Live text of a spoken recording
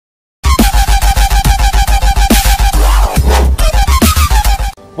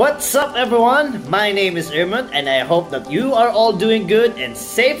What's up everyone? My name is Irman and I hope that you are all doing good and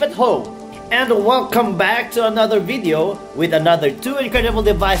safe at home. And welcome back to another video with another two incredible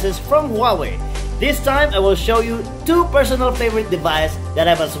devices from Huawei. This time I will show you two personal favorite devices that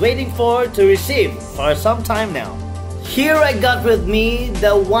I was waiting for to receive for some time now. Here I got with me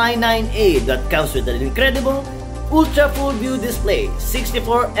the Y9a that comes with an incredible ultra full view display,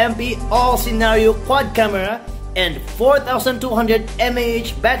 64MP all scenario quad camera, and 4200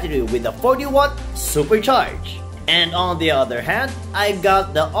 mAh battery with a 40-watt supercharge. And on the other hand, I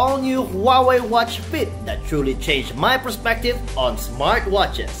got the all-new Huawei Watch Fit that truly changed my perspective on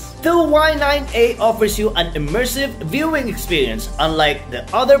smartwatches. The Y9a offers you an immersive viewing experience unlike the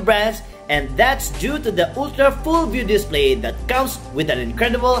other brands, and that's due to the ultra full view display that comes with an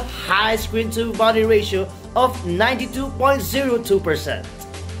incredible high screen-to-body ratio of 92.02%.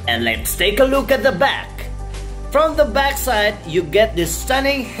 And let's take a look at the back. From the back side, you get this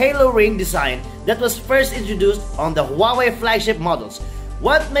stunning halo ring design that was first introduced on the Huawei flagship models.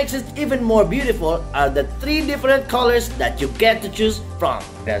 What makes it even more beautiful are the three different colors that you get to choose from: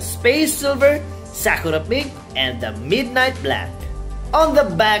 the space silver, sakura pink, and the midnight black. On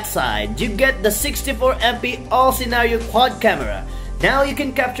the back side, you get the 64MP all scenario quad camera. Now you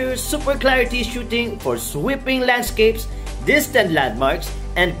can capture super clarity shooting for sweeping landscapes, distant landmarks,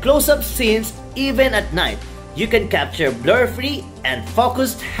 and close-up scenes even at night. You can capture blur-free and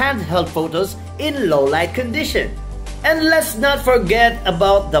focused handheld photos in low-light condition. And let's not forget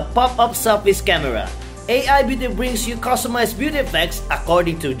about the pop-up selfies camera. AI Beauty brings you customized beauty effects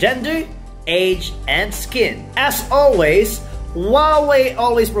according to gender, age, and skin. As always, Huawei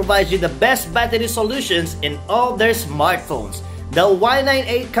always provides you the best battery solutions in all their smartphones. The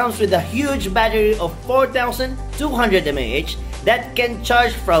Y9a comes with a huge battery of 4200 mAh that can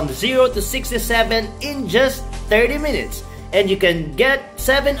charge from 0 to 67 in just 30 minutes. And you can get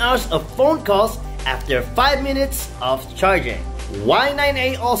 7 hours of phone calls after 5 minutes of charging.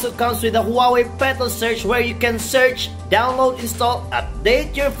 Y9a also comes with a Huawei Petal search where you can search, download, install,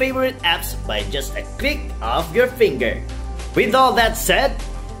 update your favorite apps by just a click of your finger. With all that said,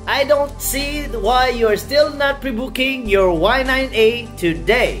 I don't see why you're still not pre-booking your Y9a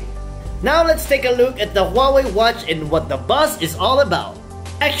today. Now let's take a look at the Huawei watch and what the buzz is all about.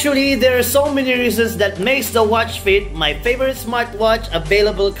 Actually, there are so many reasons that makes the Watch Fit my favorite smartwatch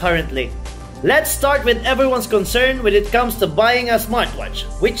available currently. Let's start with everyone's concern when it comes to buying a smartwatch,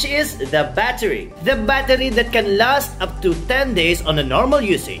 which is the battery. The battery that can last up to 10 days on a normal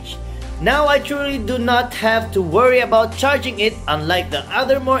usage. Now I truly do not have to worry about charging it unlike the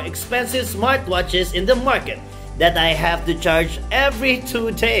other more expensive smartwatches in the market that I have to charge every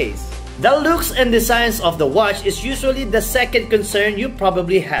 2 days. The looks and designs of the watch is usually the second concern you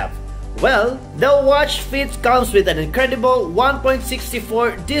probably have. Well, the Watch Fit comes with an incredible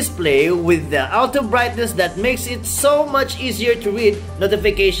 1.64 display with the auto brightness that makes it so much easier to read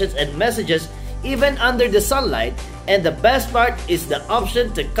notifications and messages even under the sunlight, and the best part is the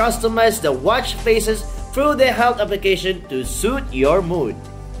option to customize the watch faces through the health application to suit your mood.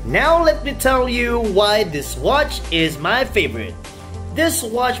 Now let me tell you why this watch is my favorite. This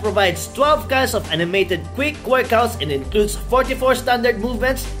watch provides 12 kinds of animated quick workouts and includes 44 standard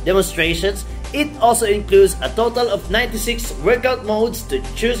movements, demonstrations. It also includes a total of 96 workout modes to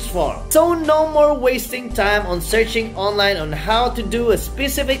choose from. So no more wasting time on searching online on how to do a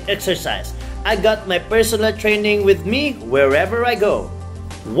specific exercise. I got my personal training with me wherever I go.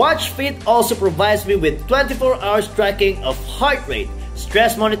 Watch Fit also provides me with 24 hours tracking of heart rate,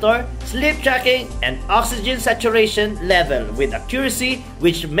 stress monitor, sleep tracking, and oxygen saturation level with accuracy,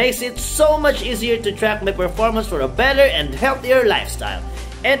 which makes it so much easier to track my performance for a better and healthier lifestyle.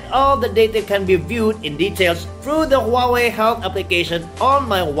 And all the data can be viewed in details through the Huawei Health application on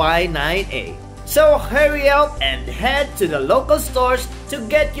my Y9a. So hurry out and head to the local stores to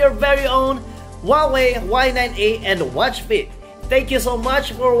get your very own Huawei Y9a and Watch Fit. Thank you so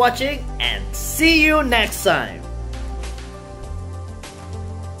much for watching and see you next time.